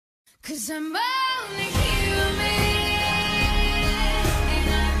'Cause I'm only human, and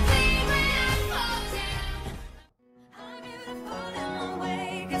I bleed when I fall down. I'm beautiful in my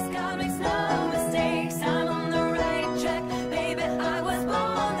way, 'cause God makes no mistakes. I'm on the right track, baby, I was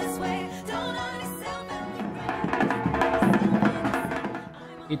born this way. Don't hurt yourself and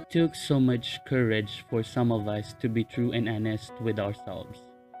be It took so much courage for some of us to be true and honest with ourselves.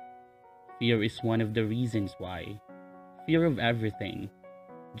 Fear is one of the reasons why. Fear of everything: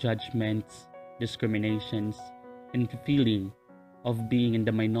 judgments, discriminations, and the feeling of being in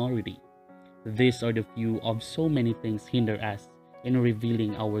the minority. These are the few of so many things hinder us in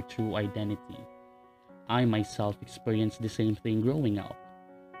revealing our true identity. I myself experienced the same thing growing up.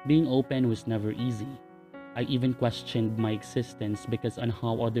 Being open was never easy. I even questioned my existence because on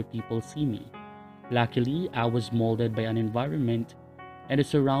how other people see me. Luckily, I was molded by an environment and a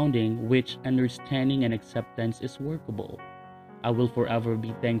surrounding which understanding and acceptance is workable. I will forever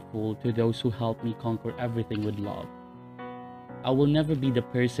be thankful to those who helped me conquer everything with love. I will never be the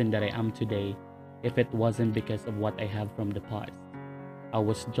person that I am today if it wasn't because of what I have from the past. I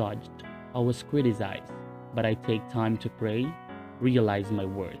was judged, I was criticized, but I take time to pray, realize my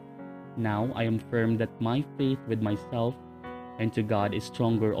worth. Now I am firm that my faith with myself and to God is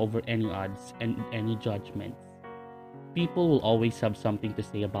stronger over any odds and any judgments. People will always have something to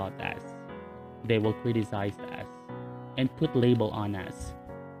say about us. They will criticize us and put label on us,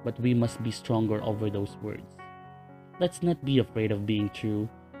 but we must be stronger over those words. Let's not be afraid of being true,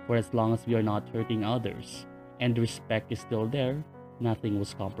 for as long as we are not hurting others and respect is still there, nothing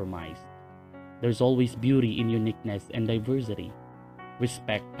was compromised. There's always beauty in uniqueness and diversity.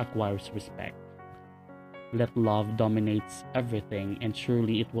 Respect acquires respect. Let love dominates everything, and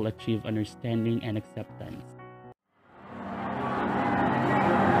surely it will achieve understanding and acceptance.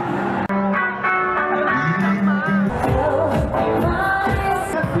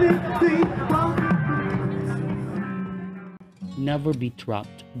 Never be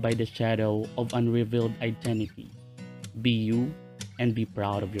trapped by the shadow of unrevealed identity. Be you and be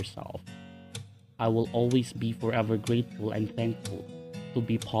proud of yourself. I will always be forever grateful and thankful to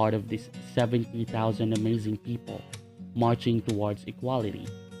be part of these 70,000 amazing people marching towards equality.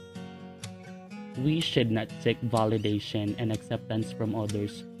 We should not seek validation and acceptance from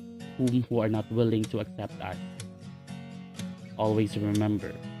others who are not willing to accept us. Always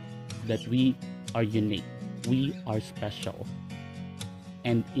remember that we are unique, we are special,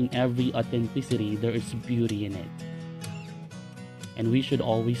 and in every authenticity there is beauty in it. And we should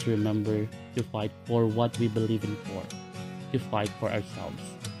always remember to fight for what we believe in for. To fight for ourselves.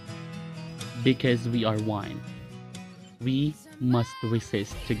 Because we are one, we must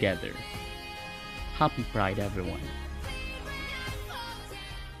resist together. Happy Pride, everyone.